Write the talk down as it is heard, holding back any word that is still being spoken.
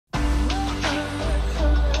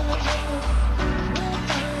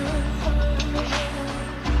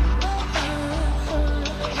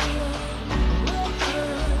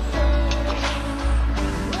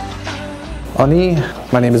Ani,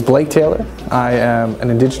 my name is Blake Taylor. I am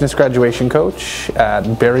an Indigenous graduation coach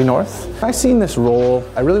at Barrie North. I seen this role,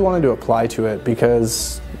 I really wanted to apply to it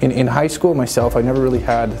because in high school myself, I never really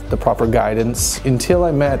had the proper guidance until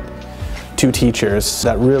I met two teachers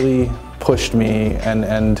that really pushed me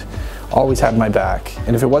and always had my back.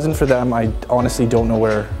 And if it wasn't for them, I honestly don't know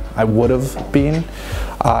where I would have been.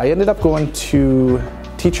 I ended up going to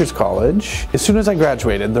Teachers College. As soon as I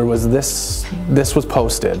graduated, there was this was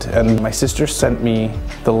posted, and my sister sent me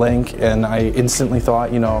the link, and I instantly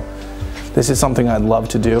thought, you know, this is something I'd love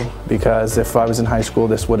to do, because if I was in high school,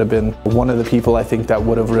 this would have been one of the people I think that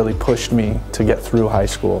would have really pushed me to get through high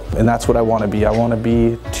school. And that's what I want to be. I want to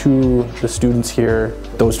be to the students here,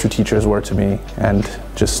 those two teachers were to me, and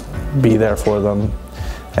just be there for them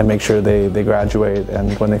and make sure they graduate.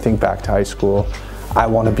 And when they think back to high school, I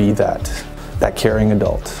want to be that caring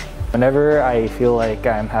adult. Whenever I feel like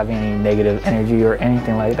I'm having any negative energy or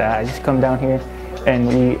anything like that, I just come down here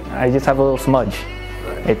and I just have a little smudge.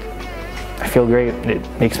 I feel great. It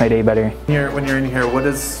makes my day better. When you're in here, what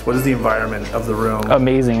is the environment of the room?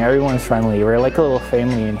 Amazing. Everyone's friendly. We're like a little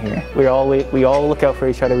family in here. We all look out for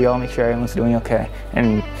each other. We all make sure everyone's doing okay.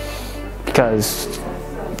 And because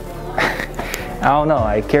I don't know,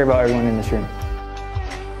 I care about everyone in this room.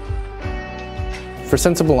 For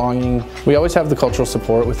sense of belonging, we always have the cultural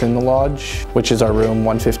support within the lodge, which is our room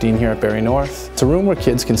 115 here at Barrie North. It's a room where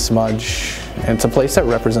kids can smudge, and it's a place that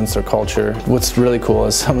represents their culture. What's really cool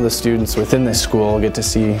is some of the students within this school get to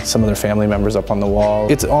see some of their family members up on the wall.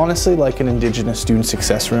 It's honestly like an Indigenous student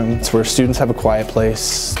success room. It's where students have a quiet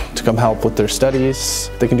place to come help with their studies.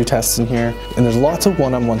 They can do tests in here, and there's lots of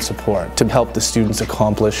one-on-one support to help the students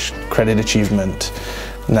accomplish credit achievement.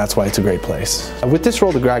 And that's why it's a great place. With this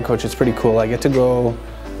role, the grad coach, it's pretty cool. I get to go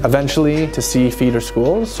eventually to see feeder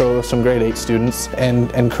schools, so some grade 8 students,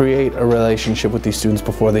 and create a relationship with these students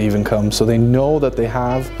before they even come, so they know that they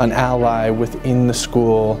have an ally within the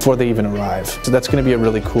school before they even arrive. So that's going to be a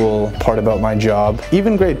really cool part about my job.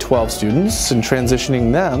 Even grade 12 students, and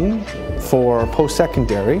transitioning them for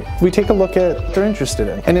post-secondary, we take a look at what they're interested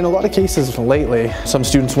in. And in a lot of cases lately, some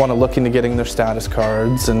students want to look into getting their status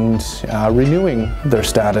cards and renewing their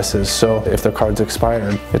statuses. So if their card's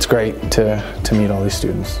expired, it's great to meet all these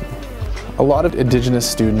students. A lot of Indigenous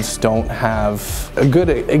students don't have a good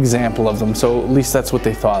example of them, so at least that's what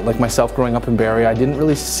they thought. Like myself growing up in Barrie, I didn't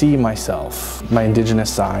really see myself, my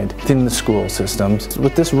Indigenous side, within the school systems.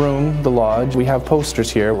 With this room, the lodge, we have posters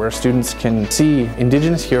here where students can see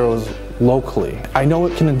Indigenous heroes locally. I know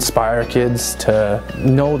it can inspire kids to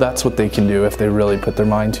know that's what they can do if they really put their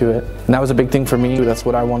mind to it. And that was a big thing for me. That's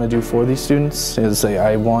what I want to do for these students, is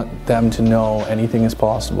I want them to know anything is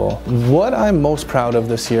possible. What I'm most proud of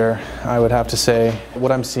this year, I would have to say,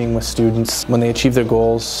 what I'm seeing with students when they achieve their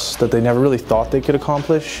goals that they never really thought they could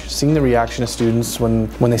accomplish, seeing the reaction of students when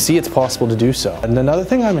they see it's possible to do so. And another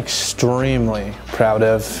thing I'm extremely proud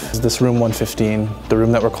of is this room 115, the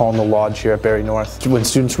room that we're calling the lodge here at Barrie North. When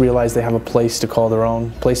students realize they have a place to call their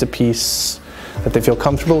own, place of peace that they feel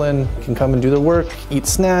comfortable in, can come and do their work, eat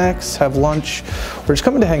snacks, have lunch, or just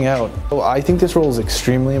coming to hang out. Well, I think this role is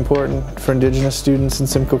extremely important for Indigenous students in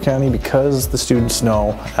Simcoe County, because the students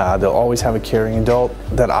know they'll always have a caring adult,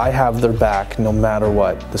 that I have their back no matter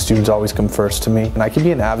what. The students always come first to me, and I can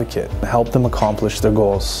be an advocate, help them accomplish their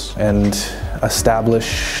goals and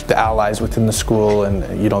establish the allies within the school, and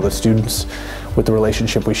the students, with the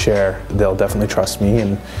relationship we share, they'll definitely trust me,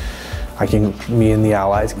 and me and the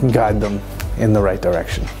allies can guide them in the right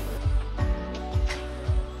direction.